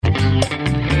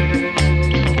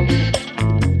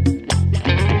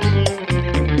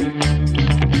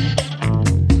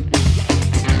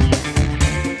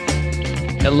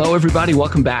Hello, everybody.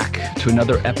 Welcome back to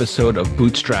another episode of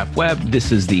Bootstrap Web.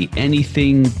 This is the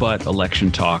anything but election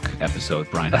talk episode.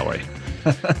 Brian, how are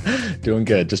you? Doing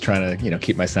good. Just trying to,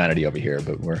 keep my sanity over here,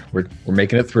 but we're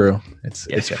making it through.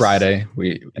 It's Friday.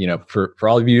 We, for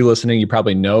all of you listening, you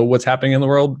probably know what's happening in the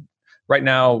world. Right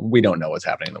now, we don't know what's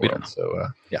happening in the world. So,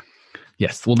 yeah.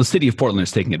 Yes. Well, the city of Portland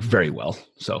is taking it very well.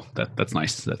 So that's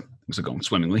nice that things are going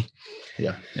swimmingly.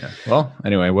 Yeah. Well,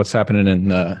 anyway, what's happening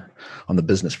on the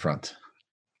business front?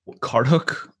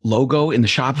 CardHook logo in the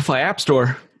Shopify App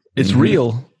Store. It's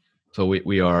real. So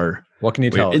we are. What can you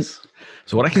tell us?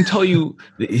 So what I can tell you,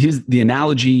 the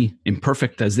analogy,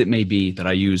 imperfect as it may be, that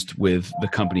I used with the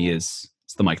company it's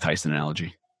the Mike Tyson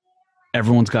analogy.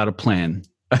 Everyone's got a plan.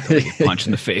 Punch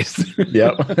in the face.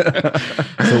 Yep.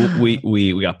 So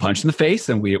we got punched in the face,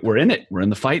 and we're in it. We're in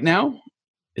the fight now.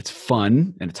 It's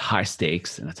fun, and it's high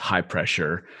stakes, and it's high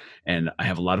pressure. And I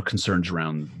have a lot of concerns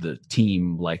around the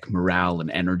team, like morale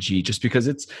and energy, just because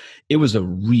it was a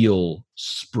real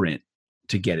sprint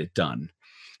to get it done.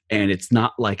 And it's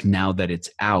not like now that it's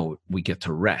out, we get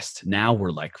to rest. Now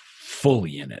we're like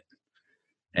fully in it,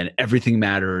 and everything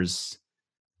matters,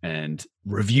 and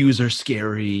reviews are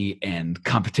scary, and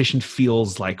competition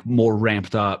feels like more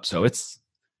ramped up. So it's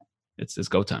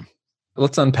go time.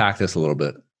 Let's unpack this a little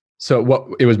bit. So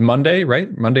it was Monday,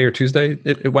 right? Monday or Tuesday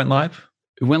it went live?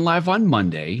 It went live on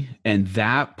Monday, and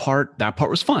that part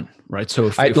was fun, right?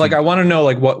 So I want to know,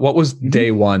 like, what was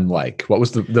day one like? What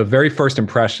was the very first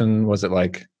impression? Was it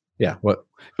like, what?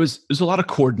 It was a lot of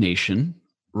coordination,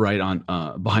 right, on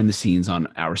behind the scenes on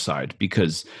our side,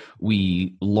 because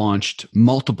we launched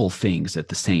multiple things at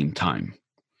the same time.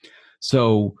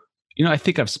 So, I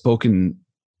think I've spoken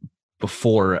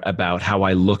before about how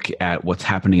I look at what's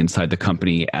happening inside the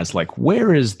company as like,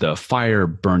 where is the fire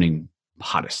burning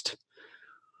hottest?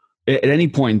 At any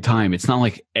point in time, it's not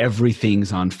like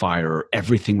everything's on fire or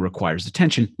everything requires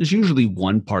attention. There's usually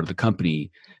one part of the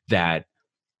company that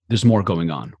there's more going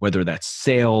on, whether that's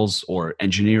sales or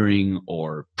engineering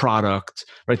or product,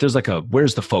 right? There's like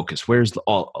where's the focus? Where's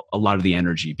a lot of the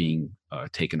energy being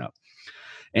taken up?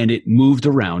 And it moved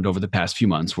around over the past few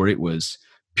months where it was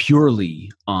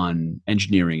purely on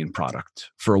engineering and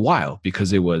product for a while,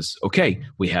 because it was, okay,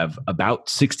 we have about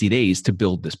 60 days to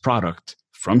build this product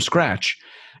from scratch.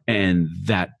 And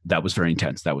that was very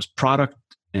intense. That was product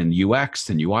and UX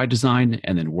and UI design,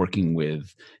 and then working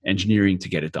with engineering to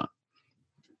get it done.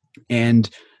 And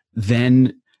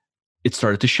then it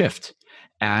started to shift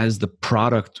as the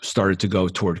product started to go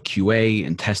toward QA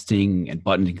and testing and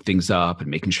buttoning things up and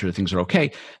making sure things are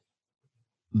okay.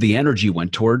 The energy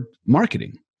went toward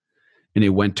marketing, and it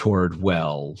went toward,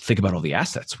 think about all the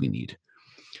assets we need.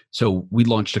 So we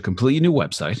launched a completely new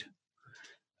website.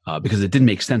 Because it didn't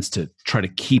make sense to try to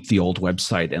keep the old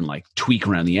website and like tweak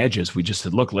around the edges. We just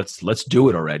said, look, let's do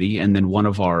it already. And then one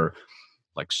of our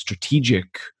like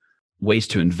strategic ways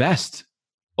to invest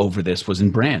over this was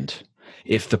in brand.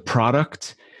 If the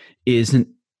product isn't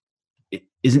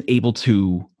able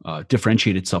to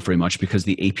differentiate itself very much because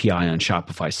the API on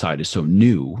Shopify side is so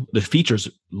new, the features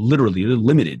literally are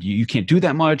limited. You can't do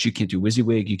that much. You can't do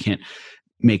WYSIWYG. You can't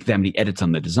make that many edits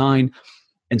on the design.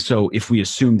 And so if we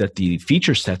assume that the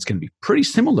feature set's going to be pretty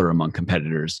similar among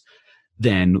competitors,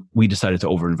 then we decided to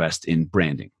overinvest in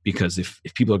branding. Because if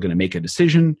people are going to make a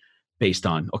decision based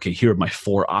on, okay, here are my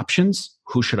 4 options,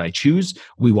 who should I choose?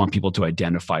 We want people to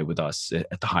identify with us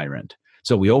at the higher end.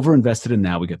 So we overinvested in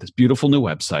that. We got this beautiful new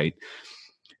website.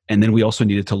 And then we also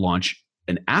needed to launch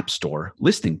an app store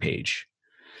listing page.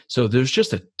 So there's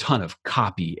just a ton of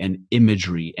copy and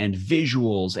imagery and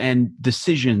visuals and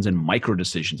decisions and micro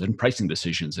decisions and pricing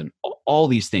decisions and all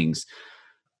these things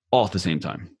all at the same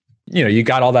time. You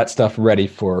got all that stuff ready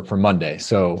for Monday.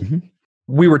 So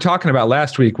we were talking about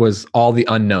last week was all the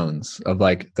unknowns of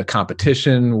like the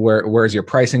competition. Where's your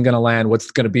pricing going to land?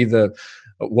 What's going to be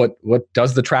what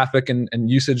does the traffic and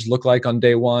usage look like on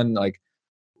day one? Like,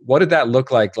 what did that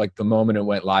look like the moment it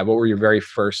went live? What were your very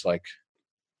first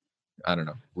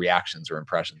reactions or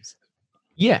impressions?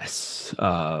 Yes.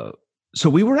 So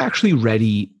we were actually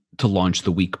ready to launch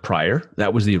the week prior.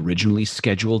 That was the originally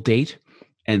scheduled date.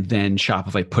 And then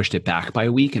Shopify pushed it back by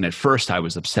a week. And at first I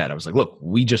was upset. I was like, look,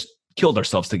 we just killed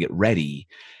ourselves to get ready.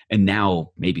 And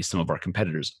now maybe some of our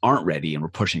competitors aren't ready and we're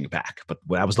pushing it back. But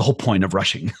that was the whole point of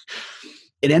rushing.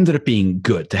 It ended up being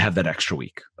good to have that extra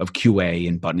week of QA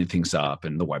and buttoning things up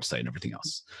and the website and everything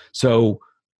else. So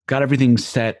got everything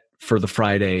set for the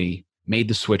Friday, made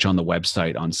the switch on the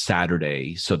website on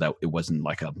Saturday so that it wasn't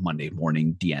like a Monday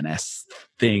morning DNS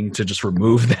thing to just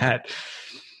remove that.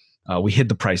 We hid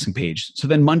the pricing page. So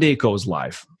then Monday it goes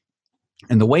live.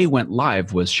 And the way it went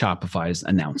live was Shopify's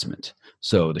announcement.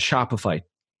 So the Shopify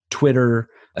Twitter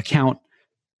account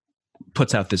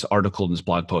puts out this article and this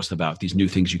blog post about these new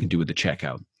things you can do with the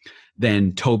checkout.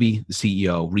 Then Toby, the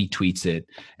CEO, retweets it,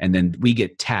 and then we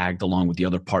get tagged along with the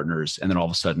other partners, and then all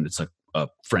of a sudden it's like a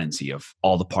frenzy of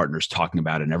all the partners talking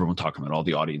about it and everyone talking about it, all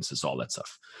the audiences, all that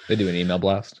stuff. They do an email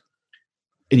blast?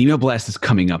 An email blast is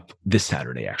coming up this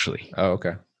Saturday, actually. Oh,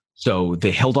 okay. So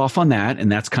they held off on that,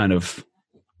 and that's kind of,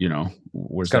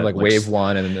 where's kind of like wave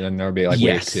one, and then there'll be like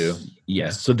wave two.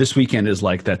 Yes. So this weekend is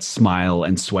like that smile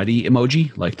and sweaty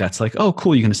emoji. Like that's like, oh,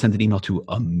 cool. You're going to send an email to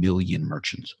 1 million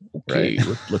merchants. Okay,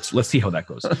 right. let's see how that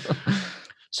goes.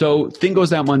 So thing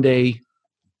goes out Monday.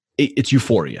 It's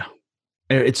euphoria.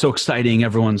 It's so exciting.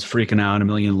 Everyone's freaking out. 1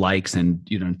 million likes, and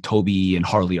Toby and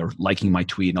Harley are liking my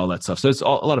tweet and all that stuff. So it's a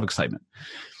lot of excitement.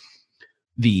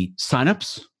 The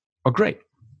signups are great.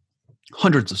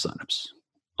 Hundreds of signups.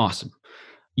 Awesome.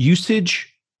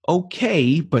 Usage,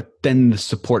 okay, but then the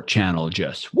support channel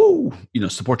just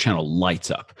support channel lights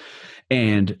up,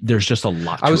 and there's just a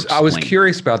lot. I was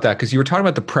curious about that because you were talking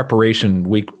about the preparation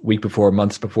week before,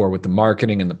 months before, with the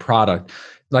marketing and the product.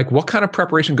 Like, what kind of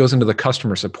preparation goes into the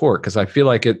customer support? Because I feel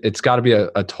like it's got to be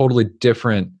a totally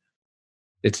different.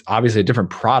 It's obviously a different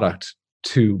product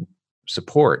to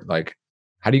support. Like,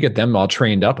 how do you get them all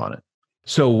trained up on it?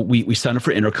 So we signed up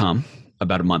for Intercom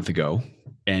about a month ago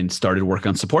and started work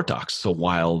on support docs. So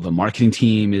while the marketing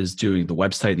team is doing the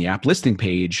website and the app listing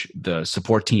page, the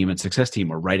support team and success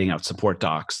team are writing out support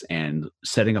docs and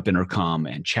setting up Intercom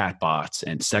and chatbots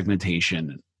and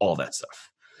segmentation and all that stuff.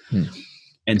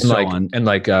 And so on.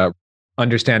 And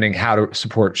understanding how to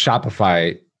support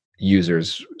Shopify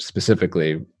users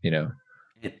specifically,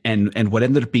 And what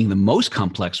ended up being the most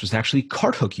complex was actually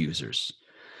CartHook users,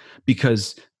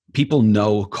 because people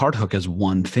know CartHook as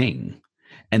one thing.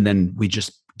 And then we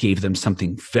just gave them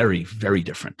something very, very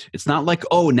different. It's not like,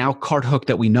 oh, now CartHook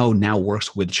that we know now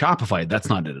works with Shopify. That's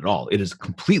not it at all. It is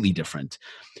completely different,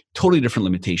 totally different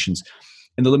limitations.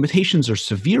 And the limitations are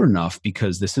severe enough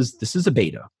because this is a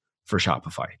beta for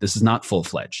Shopify. This is not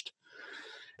full-fledged.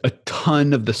 A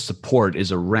ton of the support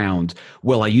is around,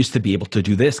 well, I used to be able to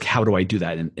do this. How do I do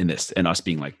that in this? And us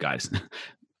being like, guys,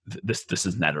 this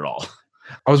isn't that at all.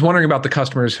 I was wondering about the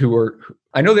customers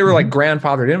I know they were like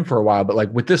grandfathered in for a while, but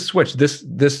like with this switch,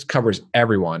 this covers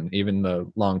everyone, even the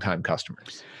longtime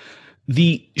customers.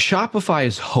 The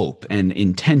Shopify's hope and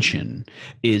intention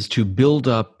is to build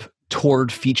up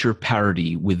toward feature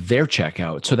parity with their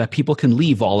checkout so that people can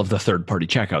leave all of the third-party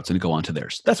checkouts and go onto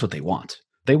theirs. That's what they want.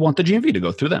 They want the GMV to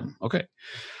go through them. Okay.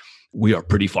 We are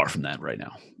pretty far from that right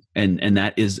now. And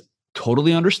that is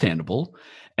totally understandable.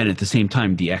 And at the same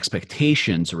time, the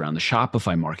expectations around the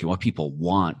Shopify market, what people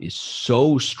want, is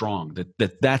so strong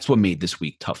that's what made this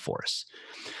week tough for us.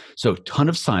 So ton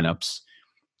of signups,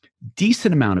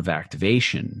 decent amount of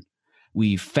activation.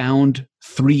 We found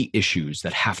 3 issues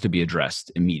that have to be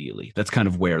addressed immediately. That's kind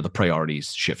of where the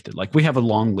priorities shifted. Like, we have a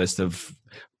long list of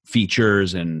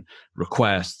features and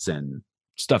requests and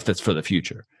stuff that's for the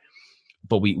future.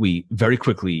 But we very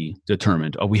quickly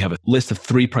determined, we have a list of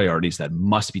 3 priorities that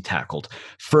must be tackled.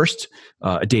 First,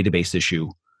 a database issue.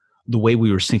 The way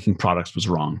we were syncing products was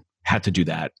wrong. Had to do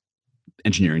that.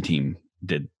 Engineering team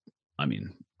did,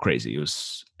 crazy. It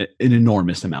was an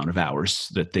enormous amount of hours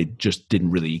that they just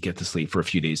didn't really get to sleep for a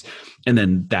few days. And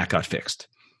then that got fixed.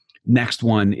 Next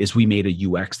one is we made a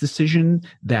UX decision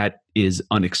that is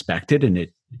unexpected, and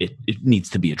it needs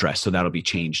to be addressed. So that'll be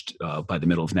changed by the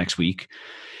middle of next week.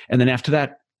 And then after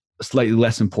that, slightly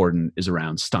less important is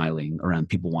around styling, around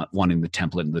people wanting the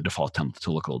template and the default template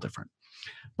to look a little different.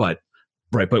 But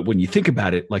when you think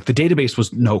about it, like, the database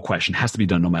was no question, has to be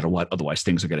done no matter what. Otherwise,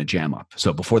 things are going to jam up.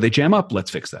 So before they jam up,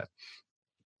 let's fix that.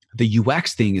 The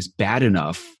UX thing is bad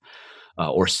enough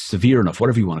or severe enough,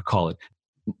 whatever you want to call it.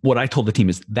 What I told the team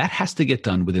is that has to get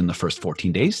done within the first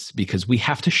 14 days because we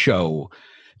have to show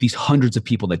these hundreds of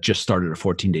people that just started a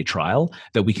 14-day trial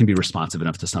that we can be responsive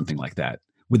enough to something like that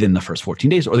within the first 14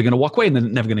 days, or they're going to walk away and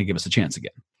then never going to give us a chance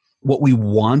again. What we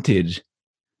wanted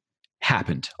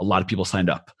happened. A lot of people signed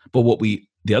up. But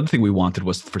the other thing we wanted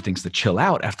was for things to chill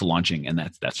out after launching, and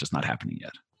that's just not happening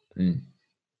yet.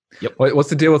 Yep. What's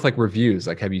the deal with like reviews?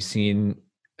 Like, have you seen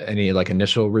any like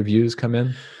initial reviews come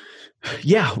in?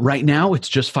 Yeah, right now it's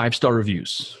just 5-star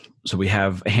reviews. So we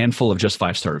have a handful of just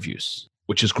 5-star reviews,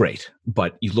 which is great.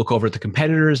 But you look over at the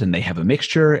competitors and they have a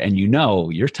mixture, and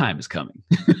your time is coming.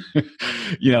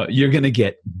 You're going to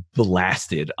get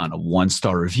blasted on a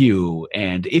 1-star review.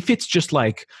 And if it's just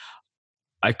like,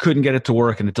 I couldn't get it to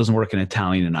work and it doesn't work in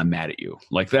Italian and I'm mad at you,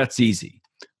 like, that's easy.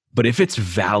 But if it's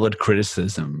valid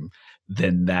criticism,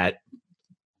 then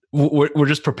we're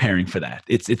just preparing for that.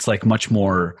 It's like much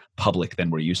more public than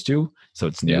we're used to, so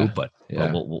it's new, but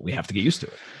we have to get used to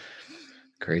it.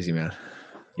 Crazy, man.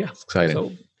 Yeah, it's exciting.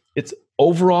 So it's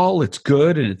overall it's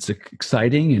good and it's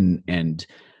exciting, and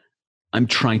I'm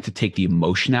trying to take the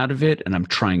emotion out of it, and I'm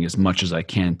trying as much as I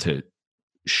can to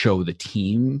show the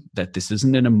team that this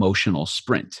isn't an emotional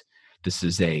sprint. This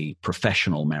is a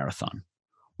professional marathon.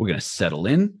 We're going to settle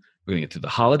in. We're going to get through the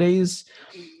holidays.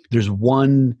 There's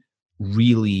one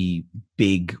really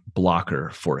big blocker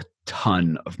for a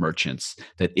ton of merchants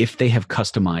that if they have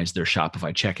customized their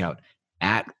Shopify checkout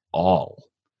at all,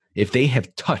 if they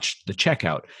have touched the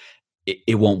checkout,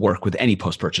 it won't work with any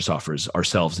post-purchase offers,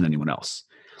 ourselves and anyone else.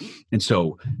 And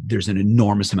so there's an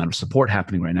enormous amount of support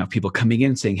happening right now. People coming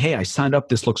in saying, hey, I signed up.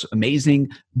 This looks amazing,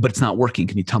 but it's not working.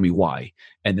 Can you tell me why?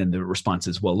 And then the response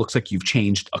is, well, it looks like you've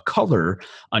changed a color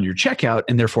on your checkout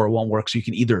and therefore it won't work. So you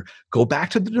can either go back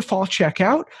to the default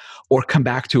checkout or come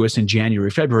back to us in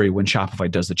January, February when Shopify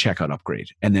does the checkout upgrade.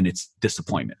 And then it's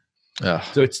disappointment.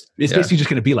 So it's basically just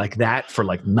going to be like that for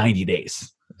like 90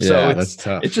 days. So that's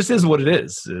tough. It just is what it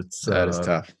is. That is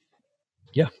tough.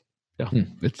 Yeah.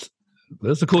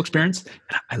 It's a cool experience.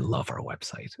 I love our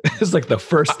website. It's like the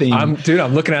first thing. I'm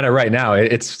looking at it right now.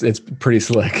 It's pretty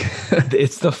slick.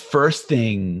 It's the first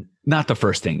thing, not the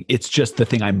first thing. It's just the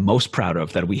thing I'm most proud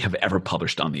of that we have ever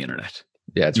published on the internet.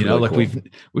 Yeah, it's really cool.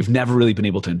 We've never really been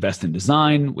able to invest in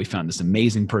design. We found this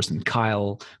amazing person,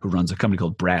 Kyle, who runs a company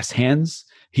called Brass Hands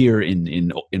here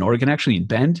in Oregon, actually in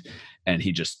Bend, and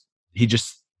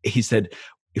he said,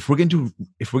 if we're going to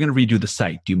redo the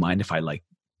site, do you mind if I like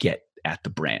get at the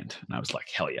brand? And I was like,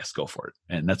 hell yes, go for it.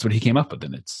 And that's what he came up with.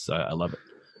 And it's, I love it.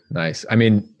 Nice. I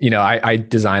mean, I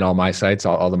design all my sites,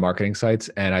 all the marketing sites.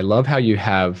 And I love how you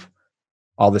have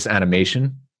all this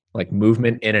animation, like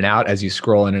movement in and out as you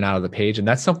scroll in and out of the page. And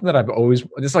that's something that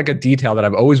it's like a detail that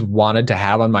I've always wanted to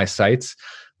have on my sites.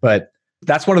 But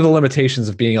that's one of the limitations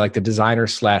of being like the designer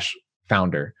 /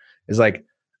 founder is like,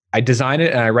 I design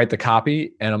it and I write the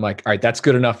copy and I'm like, all right, that's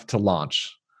good enough to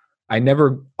launch. I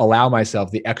never allow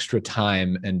myself the extra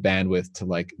time and bandwidth to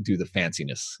like do the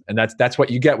fanciness. And that's what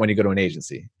you get when you go to an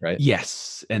agency, right?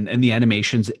 Yes. And the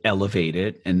animations elevate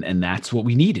it. And that's what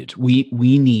we needed. We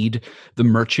need the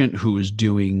merchant who is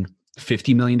doing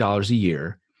 $50 million a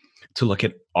year to look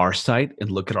at our site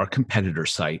and look at our competitor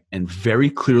site and very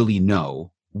clearly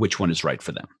know which one is right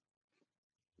for them.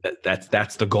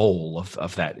 That's the goal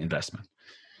of that investment.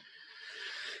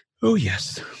 Oh,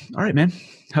 yes. All right, man.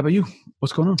 How about you?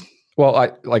 What's going on? Well,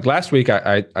 like last week,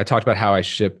 I talked about how I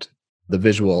shipped the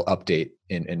visual update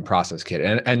in Process Kit,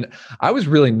 and I was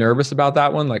really nervous about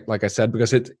that one. Like I said,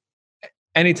 because it's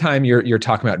anytime you're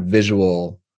talking about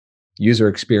visual user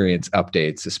experience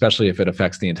updates, especially if it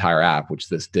affects the entire app, which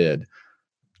this did,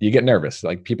 you get nervous.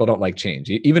 Like people don't like change,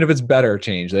 even if it's better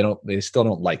change. They still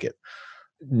don't like it.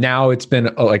 Now it's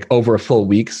been like over a full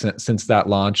week since that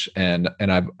launch, and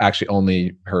I've actually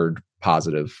only heard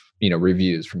positive,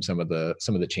 reviews from some of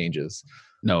the changes.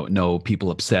 No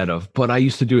people upset but I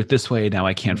used to do it this way. Now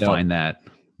I can't find that.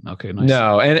 Okay, nice.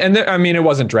 No, and I mean it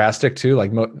wasn't drastic too.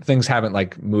 Like things haven't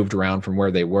like moved around from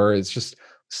where they were. It's just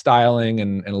styling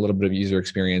and a little bit of user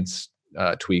experience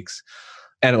tweaks.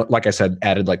 And like I said,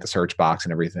 added like the search box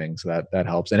and everything, so that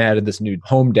helps. And added this new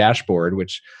home dashboard,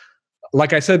 which,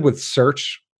 like I said, with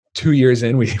search 2 years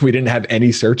in, we didn't have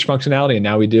any search functionality, and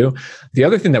now we do. The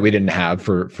other thing that we didn't have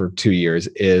for 2 years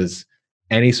is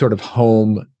any sort of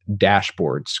home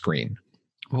dashboard screen.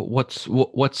 Well, what's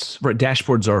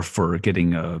dashboards are for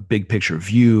getting a big picture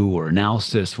view or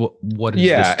analysis. What is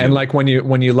this and like when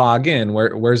you log in,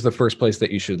 where's the first place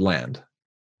that you should land?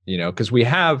 Because we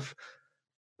have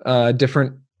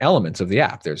different elements of the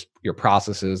app. There's your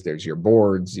processes, there's your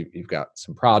boards, you've got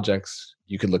some projects.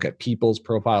 You could look at people's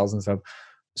profiles and stuff.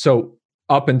 So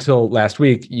up until last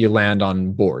week, you land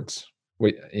on boards.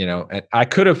 And I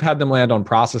could have had them land on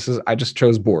processes. I just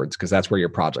chose boards because that's where your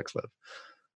projects live.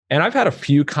 And I've had a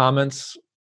few comments.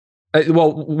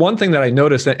 Well, one thing that I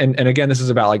noticed, and again, this is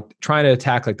about like trying to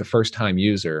attack like the first time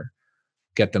user,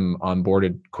 get them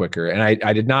onboarded quicker. And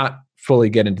I did not fully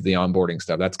get into the onboarding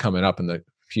stuff. That's coming up in the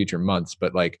future months.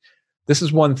 But like, this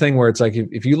is one thing where it's like,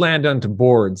 if you land onto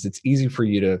boards, it's easy for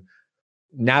you to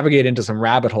navigate into some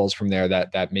rabbit holes from there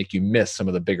that make you miss some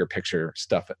of the bigger picture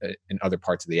stuff in other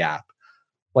parts of the app.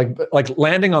 Like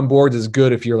landing on boards is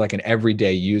good if you're like an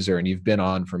everyday user and you've been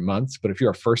on for months. But if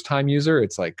you're a first time user,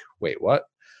 it's like, wait, what?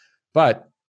 But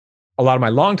a lot of my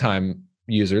longtime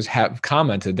users have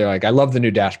commented. They're like, I love the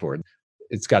new dashboard.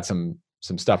 It's got some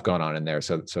stuff going on in there.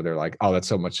 So they're like, oh, that's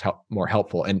so much more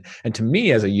helpful. And to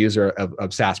me as a user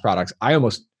of SaaS products, I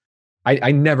almost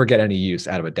I never get any use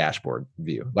out of a dashboard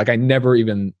view. Like I never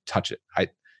even touch it.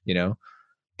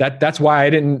 That's why I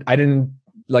didn't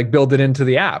like build it into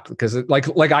the app, because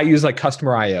like I use like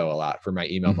Customer IO a lot for my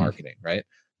email marketing, right?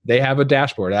 They have a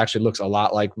dashboard. It actually looks a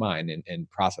lot like mine in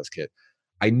ProcessKit.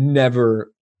 I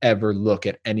never ever look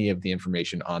at any of the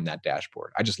information on that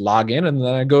dashboard. I just log in and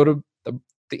then I go to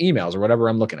the emails or whatever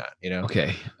I'm looking at,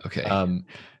 Okay.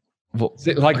 Well,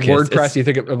 like WordPress, you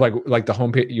think of like the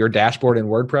homepage, your dashboard in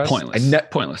WordPress?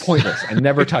 Pointless. I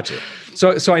never touch it.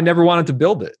 So I never wanted to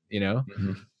build it,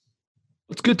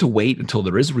 It's good to wait until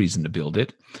there is a reason to build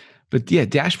it. But yeah,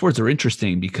 dashboards are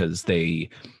interesting because they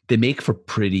make for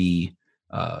pretty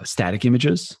static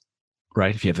images,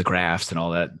 right? If you have the graphs and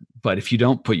all that. But if you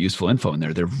don't put useful info in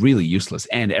there, they're really useless,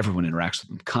 and everyone interacts with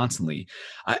them constantly.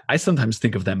 I sometimes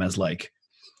think of them as like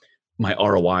my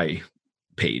ROI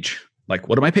page. Like,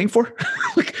 what am I paying for?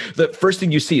 Like the first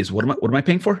thing you see is what am I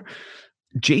paying for?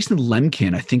 Jason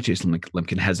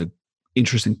Lemkin has an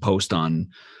interesting post on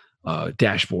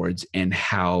dashboards and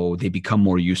how they become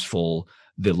more useful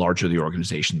the larger the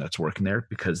organization that's working there,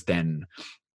 because then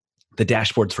the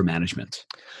dashboards for management.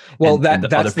 Well,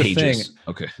 that's the thing.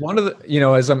 Okay. One of the,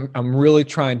 as I'm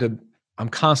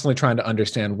constantly trying to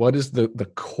understand what is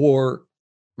the core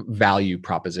value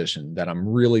proposition that I'm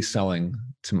really selling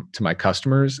to my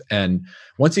customers. And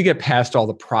once you get past all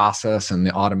the process and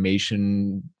the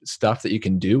automation stuff that you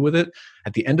can do with it,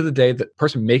 at the end of the day, the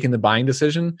person making the buying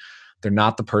decision, they're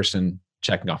not the person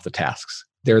checking off the tasks.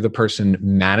 They're the person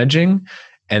managing,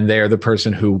 and they're the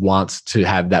person who wants to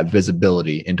have that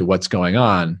visibility into what's going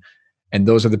on. And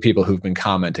those are the people who've been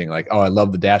commenting like, oh, I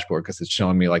love the dashboard because it's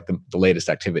showing me like the latest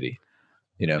activity.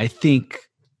 I think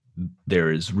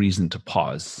there is reason to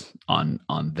pause on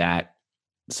that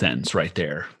sentence right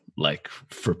there. Like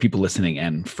for people listening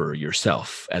and for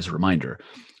yourself as a reminder,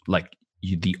 like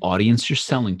the audience you're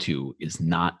selling to is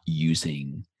not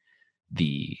using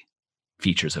the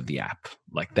features of the app.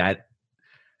 Like that,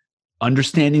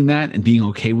 understanding that and being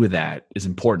okay with that is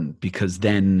important, because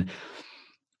then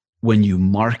when you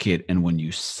market and when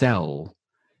you sell,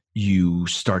 you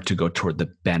start to go toward the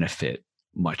benefit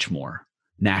much more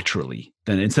naturally.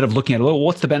 Then instead of looking at, oh,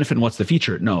 what's the benefit and what's the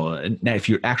feature? No, if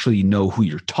you actually know who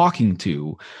you're talking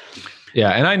to.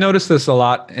 Yeah. And I notice this a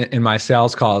lot in my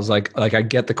sales calls. Like I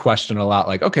get the question a lot,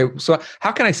 like, okay, so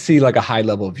how can I see like a high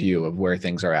level view of where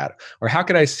things are at? Or how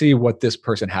can I see what this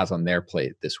person has on their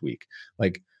plate this week?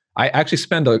 Like I actually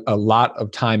spend a lot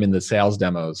of time in the sales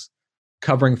demos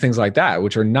covering things like that,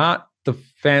 which are not the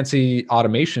fancy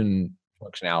automation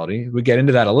functionality. We get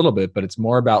into that a little bit, but it's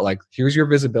more about like, here's your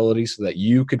visibility so that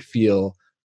you could feel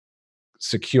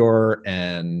secure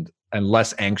and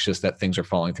less anxious that things are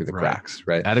falling through the cracks,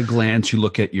 right? At a glance, you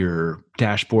look at your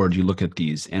dashboard, you look at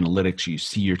these analytics, you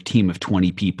see your team of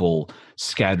 20 people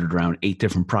scattered around 8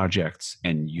 different projects,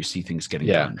 and you see things getting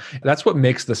done. That's what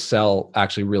makes the sell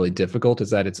actually really difficult, is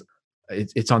that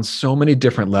it's on so many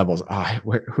different levels.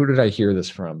 Who did I hear this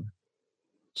from?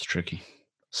 It's tricky.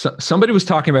 So somebody was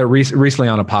talking about it recently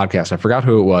on a podcast. I forgot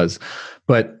who it was,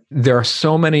 but there are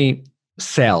so many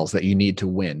sales that you need to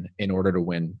win in order to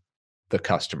win the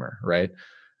customer, right?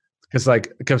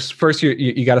 Because first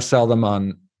you got to sell them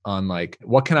on like,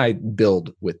 what can I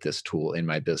build with this tool in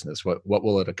my business? What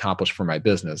will it accomplish for my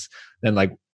business? Then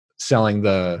like selling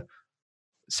your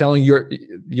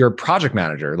project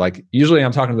manager. Like usually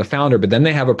I'm talking to the founder, but then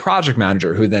they have a project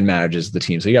manager who then manages the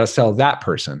team. So you got to sell that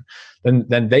person.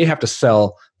 Then they have to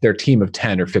sell their team of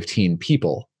 10 or 15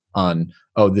 people on,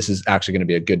 oh, this is actually going to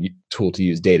be a good tool to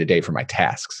use day to day for my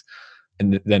tasks.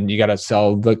 And then you got to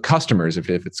sell the customers if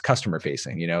it's customer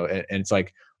facing, and it's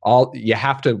like you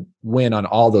have to win on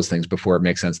all those things before it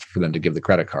makes sense for them to give the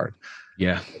credit card.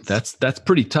 Yeah, that's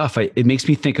pretty tough. It makes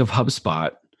me think of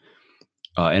HubSpot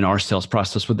and our sales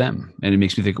process with them. And it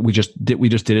makes me think we just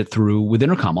did it through with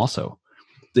Intercom also.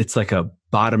 It's like a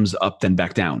bottoms up, then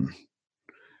back down.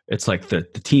 It's like the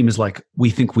team is like, we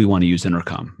think we want to use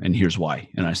Intercom, and here's why.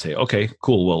 And I say, okay,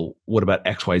 cool. Well, what about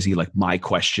XYZ? Like my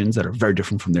questions that are very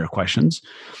different from their questions.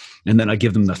 And then I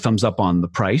give them the thumbs up on the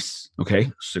price.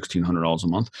 Okay, $1,600 a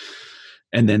month.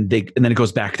 And then it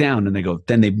goes back down, and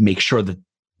then they make sure that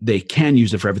they can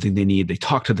use it for everything they need. They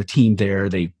talk to the team there.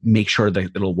 They make sure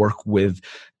that it'll work with,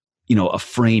 a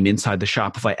frame inside the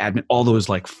Shopify admin, all those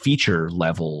like feature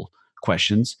level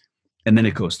questions. And then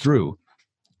it goes through.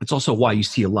 It's also why you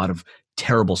see a lot of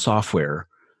terrible software.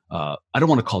 I don't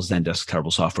want to call Zendesk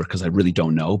terrible software because I really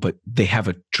don't know, but they have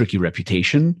a tricky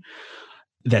reputation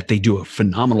that they do a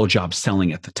phenomenal job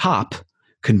selling at the top,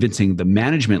 convincing the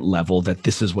management level that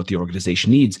this is what the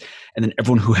organization needs. And then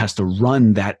everyone who has to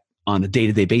run that on a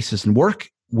day-to-day basis and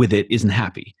work with it isn't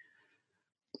happy.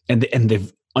 and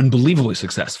they've unbelievably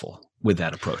successful with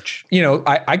that approach.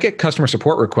 I get customer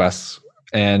support requests,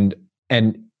 and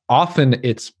often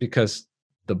it's because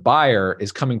the buyer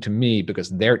is coming to me because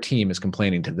their team is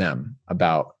complaining to them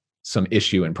about some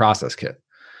issue in ProcessKit.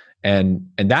 And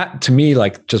that to me,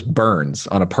 like, just burns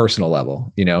on a personal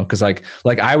level, because like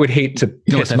I would hate to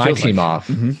piss my team off.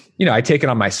 Mm-hmm. I take it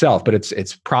on myself, but it's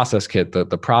ProcessKit,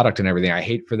 the product and everything. I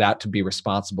hate for that to be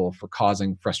responsible for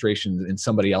causing frustration in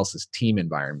somebody else's team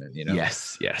environment.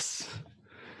 Yes.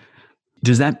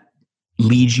 Does that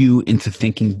lead you into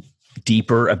thinking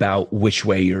deeper about which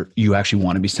way you actually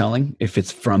want to be selling? If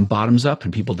it's from bottoms up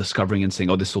and people discovering and saying,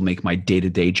 oh, this will make my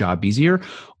day-to-day job easier,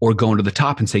 or going to the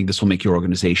top and saying this will make your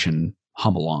organization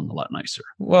hum along a lot nicer?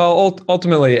 Well,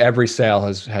 ultimately every sale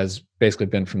has basically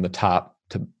been from the top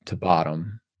to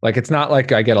bottom. Like, it's not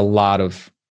like I get a lot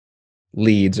of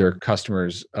leads or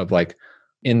customers of like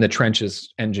in the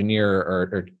trenches engineer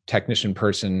or technician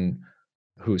person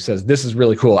who says, this is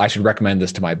really cool, I should recommend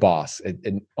this to my boss.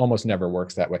 It almost never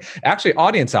works that way. Actually,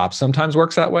 Audience Ops sometimes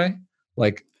works that way.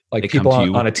 Like people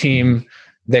on a team,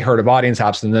 they heard of Audience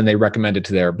Ops and then they recommend it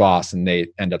to their boss and they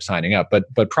end up signing up.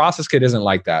 But ProcessKit isn't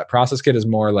like that. ProcessKit is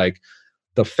more like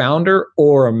the founder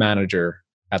or a manager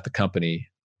at the company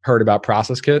heard about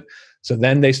ProcessKit. So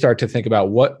then they start to think about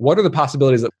what are the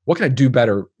possibilities, what can I do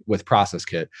better with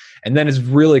ProcessKit? And then it's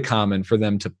really common for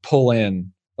them to pull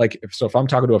in, if I'm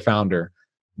talking to a founder,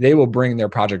 they will bring their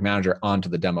project manager onto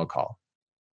the demo call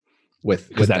with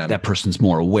them. That person's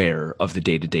more aware of the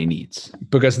day-to-day needs.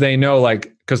 Because they know,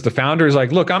 because the founder is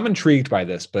like, look, I'm intrigued by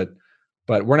this, but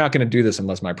we're not going to do this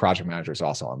unless my project manager is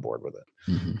also on board with it.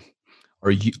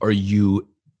 Mm-hmm. Are you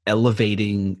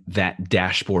elevating that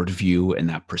dashboard view and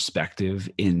that perspective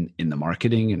in the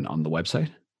marketing and on the website?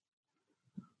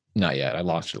 Not yet. I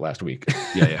launched it last week.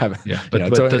 Yeah. But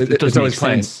it's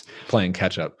always playing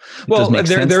catch up. Well,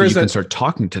 there is you can start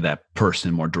talking to that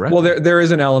person more directly. Well, there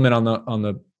is an element on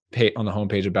the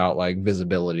homepage about like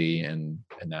visibility and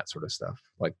that sort of stuff,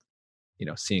 like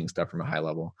seeing stuff from a high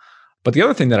level. But the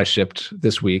other thing that I shipped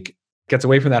this week gets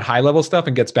away from that high level stuff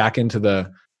and gets back into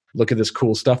the look at this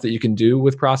cool stuff that you can do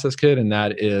with ProcessKit, and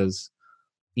that is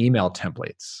email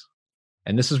templates.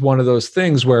 And this is one of those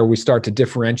things where we start to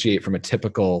differentiate from a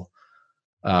typical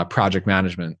project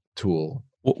management tool.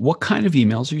 What kind of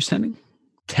emails are you sending?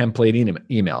 Template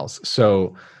emails.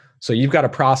 So you've got a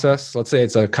process. Let's say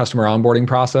it's a customer onboarding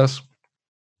process.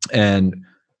 And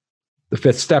the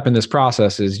fifth step in this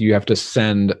process is you have to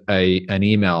send an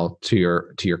email to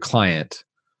your client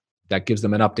that gives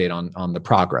them an update on the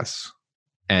progress.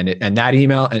 And that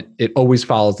email, and it always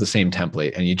follows the same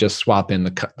template. And you just swap in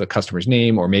the customer's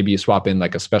name, or maybe you swap in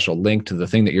like a special link to the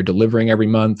thing that you're delivering every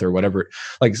month or whatever.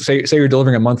 Like say you're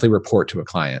delivering a monthly report to a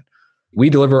client. We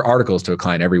deliver articles to a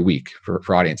client every week for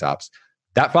Audience Ops.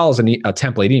 That follows a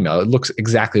template email. It looks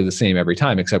exactly the same every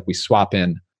time, except we swap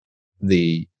in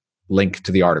the link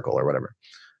to the article or whatever.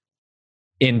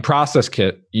 In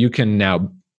ProcessKit, you can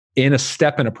now, in a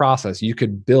step in a process, you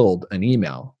could build an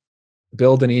email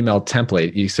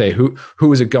template. You say,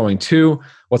 who is it going to?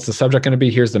 What's the subject going to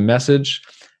be? Here's the message.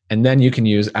 And then you can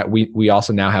use, we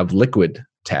also now have liquid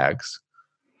tags,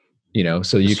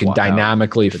 so you can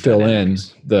dynamically fill in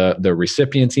the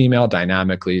recipient's email,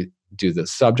 dynamically do the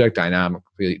subject,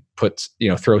 dynamically put,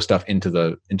 throw stuff into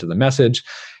the message.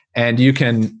 And you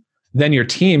can, then your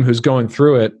team who's going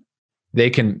through it, they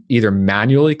can either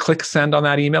manually click send on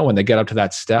that email when they get up to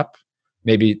that step,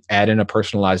 maybe add in a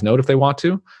personalized note if they want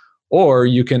to, or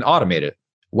you can automate it.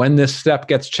 When this step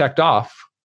gets checked off,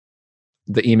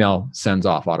 the email sends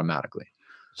off automatically.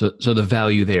 So the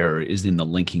value there is in the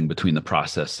linking between the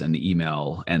process and the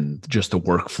email and just the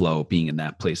workflow being in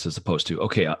that place, as opposed to,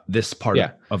 okay, this part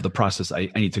of the process,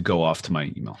 I need to go off to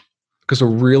my email. Because a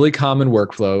really common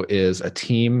workflow is a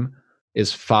team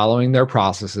is following their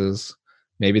processes.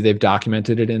 Maybe they've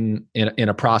documented it in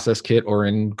a ProcessKit or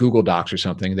in Google Docs or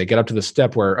something. They get up to the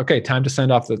step where, okay, time to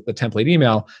send off the template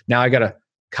email. Now I got to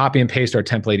copy and paste our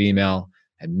template email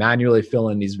and manually fill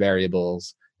in these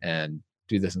variables and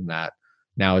do this and that.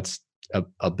 Now it's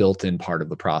a built-in part of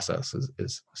the process.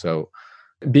 So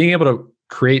being able to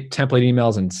create template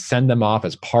emails and send them off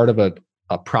as part of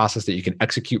a process that you can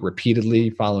execute repeatedly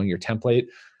following your template,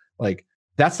 like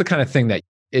that's the kind of thing that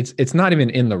it's not even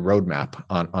in the roadmap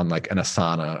on like an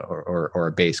Asana or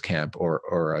a Basecamp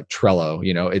or a Trello.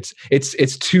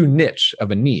 It's too niche of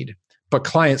a need. But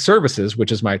client services,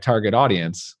 which is my target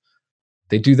audience,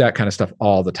 they do that kind of stuff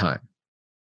all the time.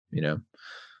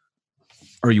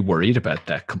 Are you worried about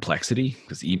that complexity?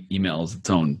 Because email is its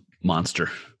own monster.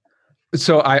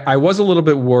 So I was a little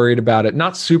bit worried about it.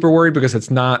 Not super worried because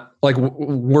it's not like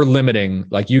we're limiting.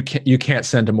 Like you can't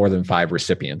send to more than 5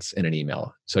 recipients in an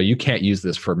email. So you can't use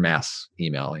this for mass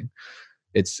emailing.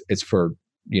 It's for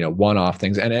one-off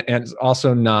things, and it's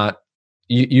also not.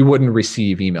 You wouldn't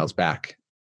receive emails back.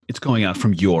 It's going out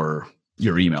from your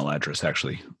email address,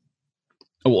 actually.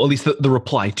 Well, at least the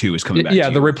reply to is coming back. Yeah,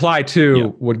 to the you. reply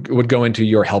to would go into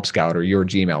your Help Scout or your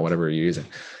Gmail, whatever you're using.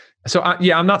 So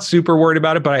I'm not super worried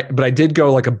about it, but I did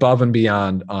go like above and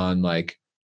beyond on like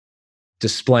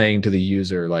displaying to the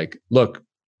user, like, look,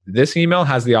 this email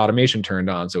has the automation turned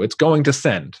on, so it's going to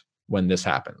send when this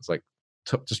happens. Like,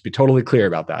 just be totally clear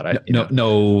about that.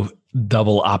 No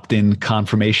double opt-in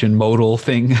confirmation modal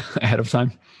thing ahead of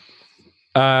time.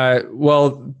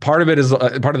 Well, part of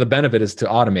the benefit is to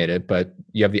automate it, but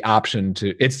you have the option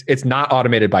to. It's not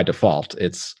automated by default.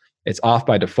 It's off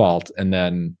by default, and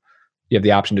then you have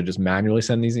the option to just manually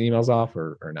send these emails off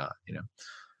or not.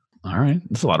 All right,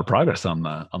 that's a lot of progress on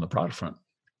the product front.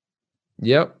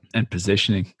 Yep, and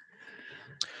positioning.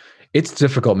 It's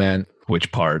difficult, man.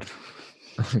 Which part?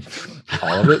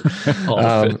 All of it. All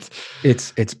of it.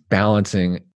 It's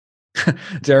balancing.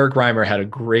 Derek Reimer had a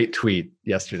great tweet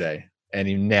yesterday, and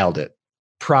he nailed it.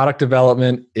 Product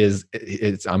development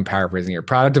I'm paraphrasing here.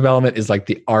 Product development is like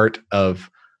the art of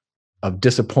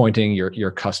disappointing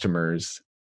your customers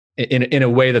in a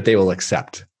way that they will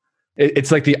accept.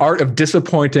 It's like the art of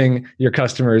disappointing your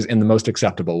customers in the most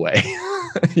acceptable way.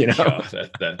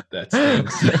 That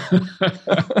stings.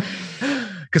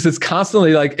 Because it's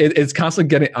constantly like it's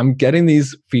constantly I'm getting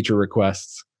these feature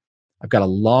requests. I've got a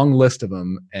long list of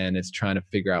them, and it's trying to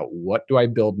figure out what do I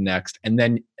build next. And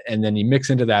then you mix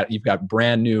into that, you've got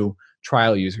brand new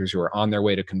trial users who are on their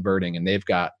way to converting, and they've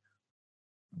got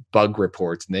bug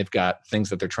reports and they've got things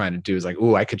that they're trying to do. Is like,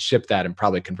 oh, I could ship that and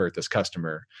probably convert this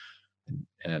customer.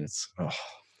 And it's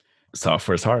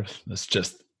software's hard. It's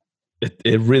just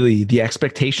it really, the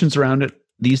expectations around it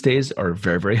these days are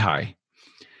very, very high,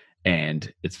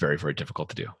 and it's very, very difficult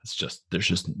to do. There's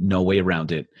just no way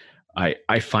around it.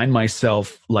 I find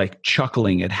myself like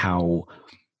chuckling at how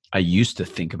I used to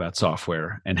think about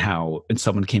software and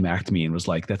someone came back to me and was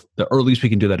like, "That's the earliest we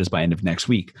can do that is by end of next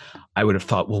week." I would have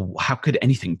thought, well, how could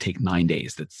anything take 9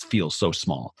 days? That feels so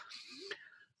small.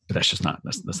 But that's not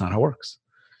how it works.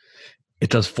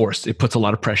 It puts a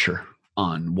lot of pressure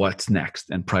on what's next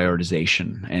and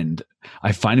prioritization. And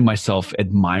I find myself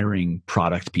admiring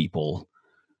product people.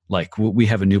 Like, we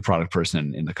have a new product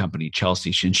person in the company,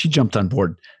 Chelsea, and she jumped on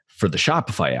board for the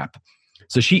Shopify app.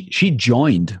 So she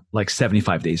joined like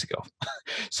 75 days ago.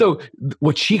 So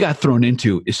what she got thrown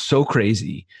into is so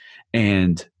crazy.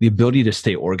 And the ability to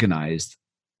stay organized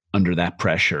under that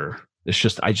pressure,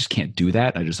 I just can't do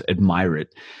that. I just admire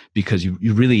it, because you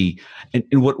really, and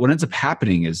what ends up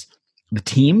happening is the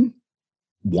team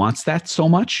wants that so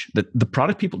much that the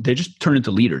product people, they just turn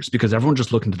into leaders, because everyone's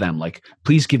just looking to them like,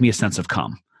 please give me a sense of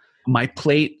calm. My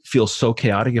plate feels so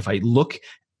chaotic. If I look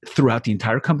throughout the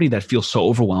entire company, that feels so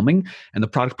overwhelming. And the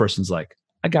product person's like,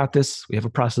 I got this. We have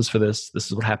a process for this. This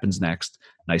is what happens next.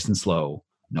 Nice and slow,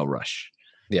 no rush.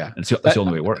 Yeah. And that's the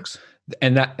only way it works.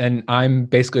 And I'm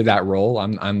basically that role.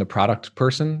 I'm the product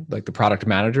person, like the product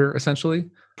manager, essentially.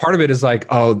 Part of it is like,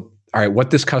 oh, all right, what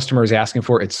this customer is asking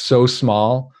for, it's so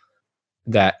small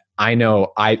that I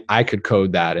know I could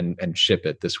code that and ship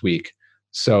it this week.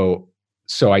 So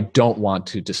I don't want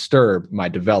to disturb my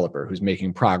developer who's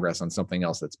making progress on something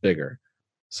else that's bigger.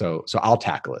 So I'll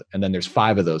tackle it. And then there's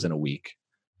 5 of those in a week.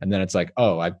 And then it's like,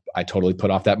 oh, I totally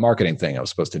put off that marketing thing I was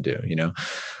supposed to do,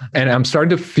 And I'm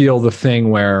starting to feel the thing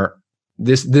where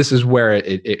this is where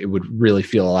it would really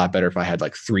feel a lot better if I had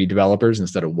like 3 developers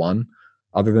instead of 1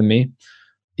 other than me,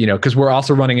 because we're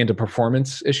also running into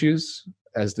performance issues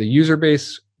as the user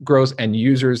base grows and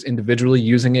users individually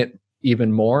using it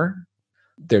even more.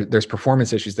 There's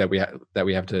performance issues that we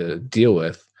have to deal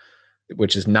with,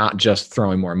 which is not just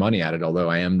throwing more money at it,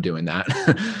 although I am doing that.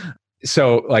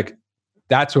 So like,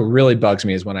 that's what really bugs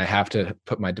me, is when I have to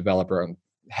put my developer on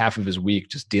half of his week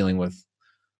just dealing with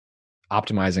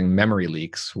optimizing memory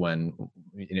leaks, when,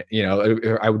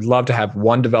 I would love to have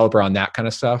 1 developer on that kind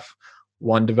of stuff,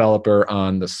 1 developer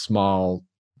on the small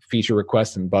feature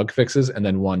requests and bug fixes, and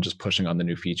then 1 just pushing on the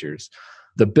new features.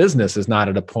 The business is not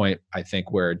at a point, I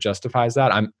think, where it justifies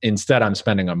that. I'm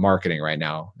spending on marketing right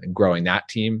now and growing that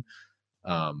team.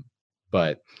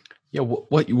 But yeah,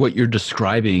 what you're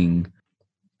describing,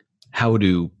 how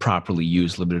to properly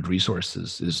use limited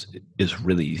resources, is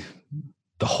really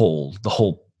the whole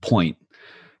point,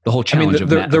 the whole challenge.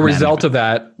 The result of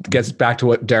that gets back to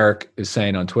what Derek is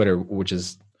saying on Twitter, which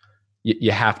is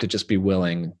you have to just be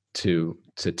willing to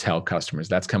to tell customers.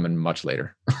 That's coming much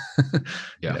later.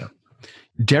 Yeah. You know?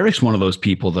 Derek's one of those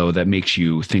people though that makes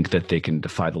you think that they can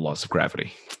defy the laws of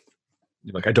gravity.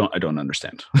 You're like, I don't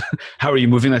understand. How are you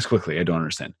moving this quickly? I don't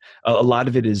understand. A lot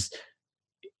of it is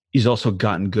he's also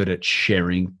gotten good at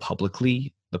sharing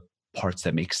publicly the parts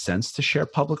that make sense to share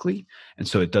publicly. And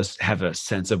so it does have a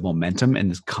sense of momentum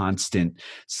and this constant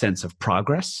sense of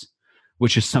progress,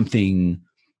 which is something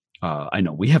I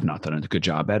know we have not done a good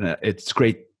job at. It's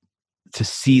great to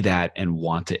see that and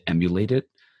want to emulate it.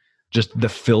 Just the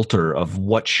filter of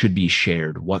what should be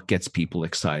shared, what gets people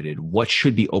excited, what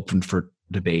should be open for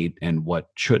debate and what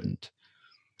shouldn't.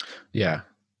 Yeah.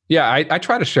 I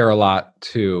try to share a lot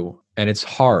too, and it's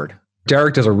hard.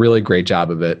 Derek does a really great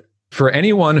job of it. For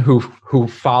anyone who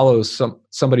follows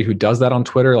somebody who does that on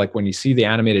Twitter, like when you see the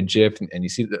animated GIF and you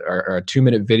see or a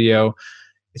 2-minute video,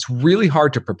 it's really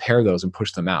hard to prepare those and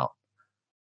push them out.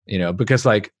 Because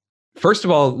like, first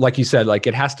of all, like you said, like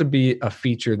it has to be a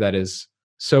feature that is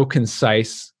so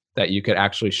concise that you could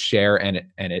actually share and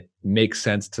it makes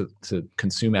sense to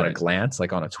consume at a glance,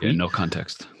 like on a tweet. Yeah, no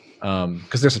context.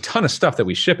 Because there's a ton of stuff that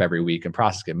we ship every week and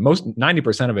process it.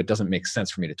 90% of it doesn't make sense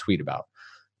for me to tweet about.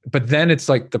 But then it's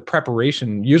like the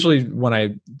preparation. Usually when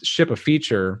I ship a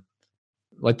feature,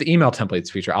 like the email templates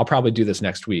feature, I'll probably do this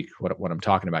next week, what I'm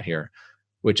talking about here,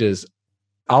 which is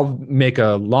I'll make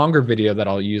a longer video that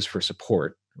I'll use for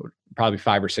support, probably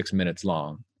 5 or 6 minutes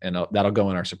long. And that'll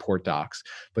go in our support docs.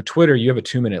 But Twitter, you have a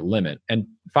 2-minute limit, and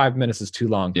 5 minutes is too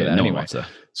long for that anyway.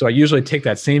 So I usually take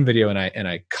that same video and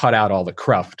I cut out all the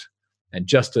cruft, and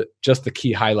just the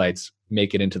key highlights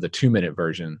make it into the 2-minute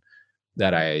version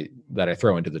that I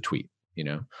throw into the tweet.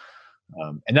 And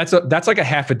that's like a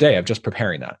half a day of just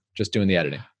preparing that, just doing the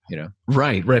editing.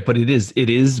 Right. But it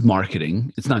is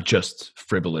marketing. It's not just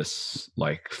frivolous,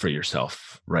 like for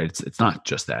yourself, right? It's not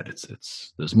just that.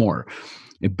 It's there's more.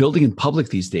 And building in public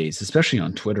these days, especially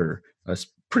on Twitter, it's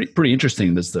pretty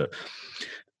interesting. There's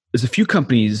a few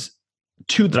companies,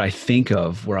 2 that I think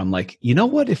of where I'm like, you know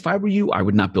what? If I were you, I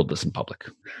would not build this in public.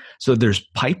 So there's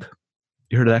Pipe.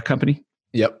 You heard of that company?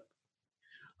 Yep.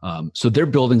 So they're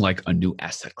building like a new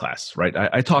asset class, right?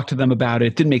 I talked to them about it.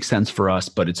 It didn't make sense for us,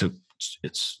 but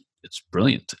it's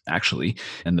brilliant actually.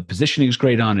 And the positioning is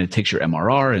great on it. It takes your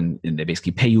MRR and they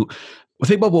basically pay you. Well,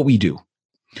 think about what we do.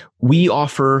 We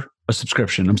offer a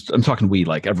subscription. I'm talking we,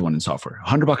 like everyone in software,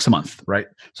 $100 a month, right?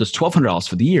 So it's $1,200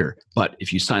 for the year. But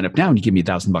if you sign up now and you give me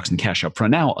 $1,000 in cash up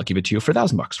front now, I'll give it to you for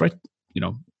 $1,000, right?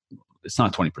 It's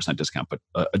not a 20% discount, but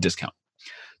a discount.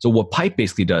 So what Pipe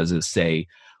basically does is say,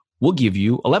 we'll give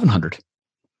you $1,100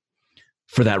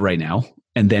 for that right now.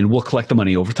 And then we'll collect the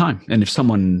money over time. And if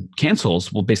someone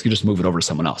cancels, we'll basically just move it over to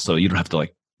someone else. So you don't have to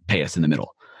like pay us in the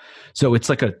middle. So it's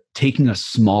like taking a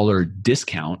smaller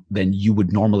discount than you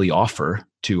would normally offer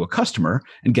to a customer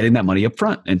and getting that money up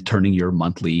front and turning your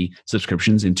monthly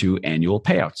subscriptions into annual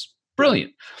payouts.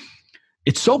 Brilliant.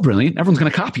 It's so brilliant. Everyone's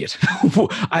going to copy it.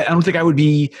 I don't think I would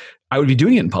be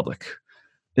doing it in public.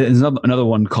 There's another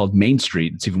one called Main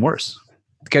Street. It's even worse.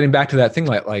 Getting back to that thing,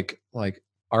 like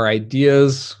our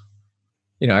ideas,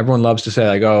 everyone loves to say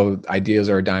like, oh, ideas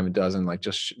are a dime a dozen. Like,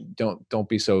 just don't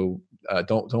be so,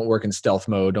 don't work in stealth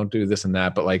mode. Don't do this and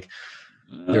that. But like,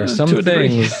 there are some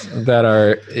things that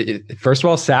are, first of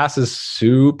all, SaaS is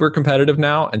super competitive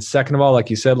now. And second of all, like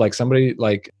you said, like somebody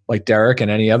like Derek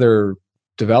and any other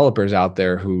developers out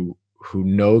there who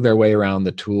know their way around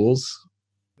the tools,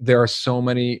 there are so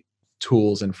many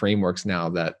tools and frameworks now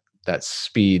that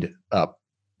speed up,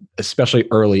 especially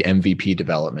early MVP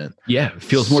development. Yeah, it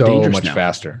feels more dangerous much now.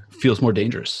 Faster. Feels more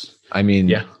dangerous. I mean,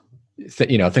 yeah.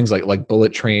 Things like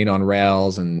Bullet Train on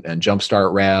Rails and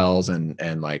Jumpstart Rails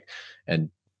and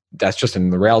that's just in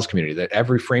the Rails community. That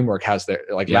every framework has their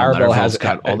Laravel has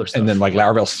got all their stuff. And then like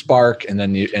Laravel Spark, and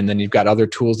then you've got other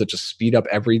tools that just speed up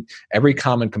every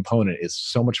common component is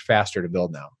so much faster to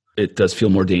build now. It does feel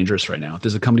more dangerous right now.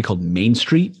 There's a company called Main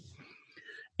Street,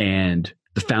 and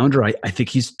the founder, I think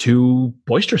he's too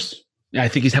boisterous. I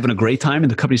think he's having a great time,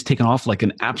 and the company's taken off like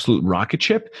an absolute rocket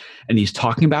ship, and he's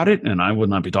talking about it, and I would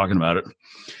not be talking about it.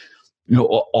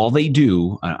 All they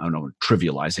do, I don't know,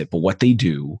 trivialize it, but what they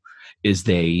do is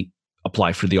they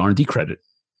apply for the R&D credit.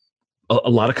 A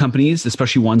lot of companies,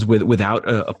 especially ones without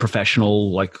a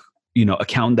professional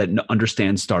accountant that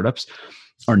understands startups,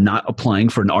 are not applying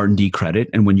for an R&D credit.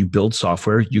 And when you build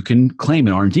software, you can claim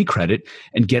an R&D credit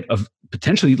and get a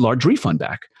potentially large refund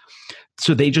back.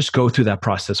 So they just go through that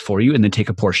process for you and then take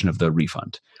a portion of the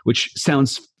refund, which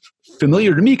sounds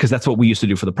familiar to me because that's what we used to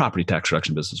do for the property tax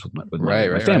reduction business with my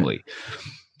family. Right.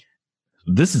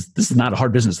 This is not a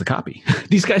hard business to copy.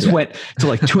 These guys went to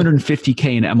like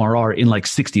 250K in MRR in like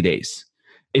 60 days.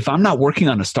 if I'm not working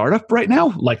on a startup right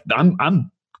now, like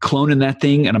I'm cloning that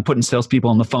thing and I'm putting salespeople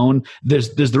on the phone.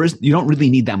 You don't really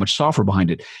need that much software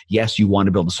behind it. Yes, you want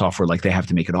to build the software like they have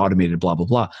to make it automated, blah, blah,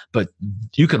 blah. But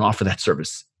you can offer that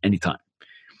service anytime.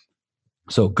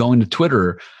 So going to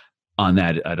Twitter on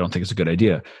that, I don't think it's a good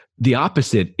idea. The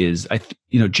opposite is,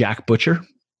 Jack Butcher,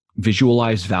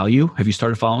 Visualize Value. Have you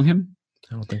started following him?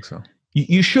 I don't think so.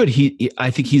 You should.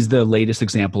 I think he's the latest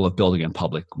example of building in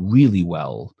public really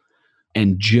well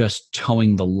and just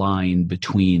towing the line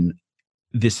between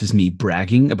this is me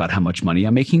bragging about how much money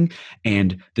I'm making,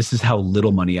 and this is how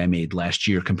little money I made last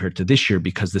year compared to this year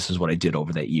because this is what I did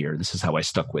over that year. This is how I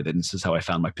stuck with it. And this is how I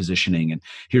found my positioning. And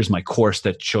here's my course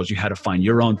that shows you how to find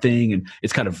your own thing. And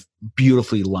it's kind of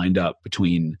beautifully lined up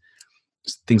between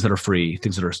things that are free,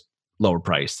 things that are lower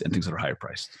priced, and things that are higher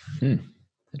priced. Interesting.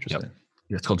 Yep.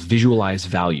 It's called Visualize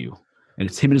Value. And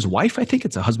it's him and his wife. I think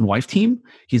it's a husband-wife team.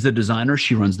 He's the designer.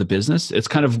 She runs the business. It's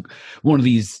kind of one of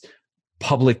these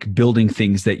public building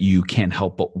things that you can't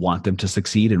help but want them to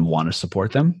succeed and want to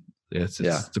support them. It's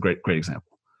a great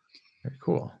example. Very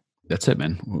cool. That's it,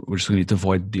 man. We're just going to need to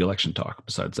avoid the election talk.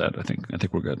 Besides that, I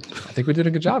think we're good. I think we did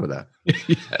a good job of that.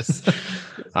 Yes.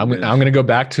 I'm going to go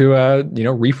back to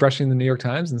refreshing the New York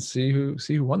Times and see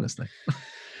who won this thing.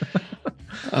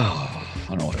 I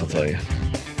don't know what to tell you.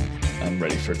 I'm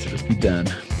ready for it to just be done.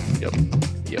 Yep.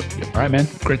 All right, man.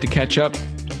 Great to catch up.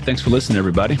 Thanks for listening,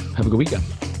 everybody. Have a good weekend.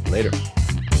 Later.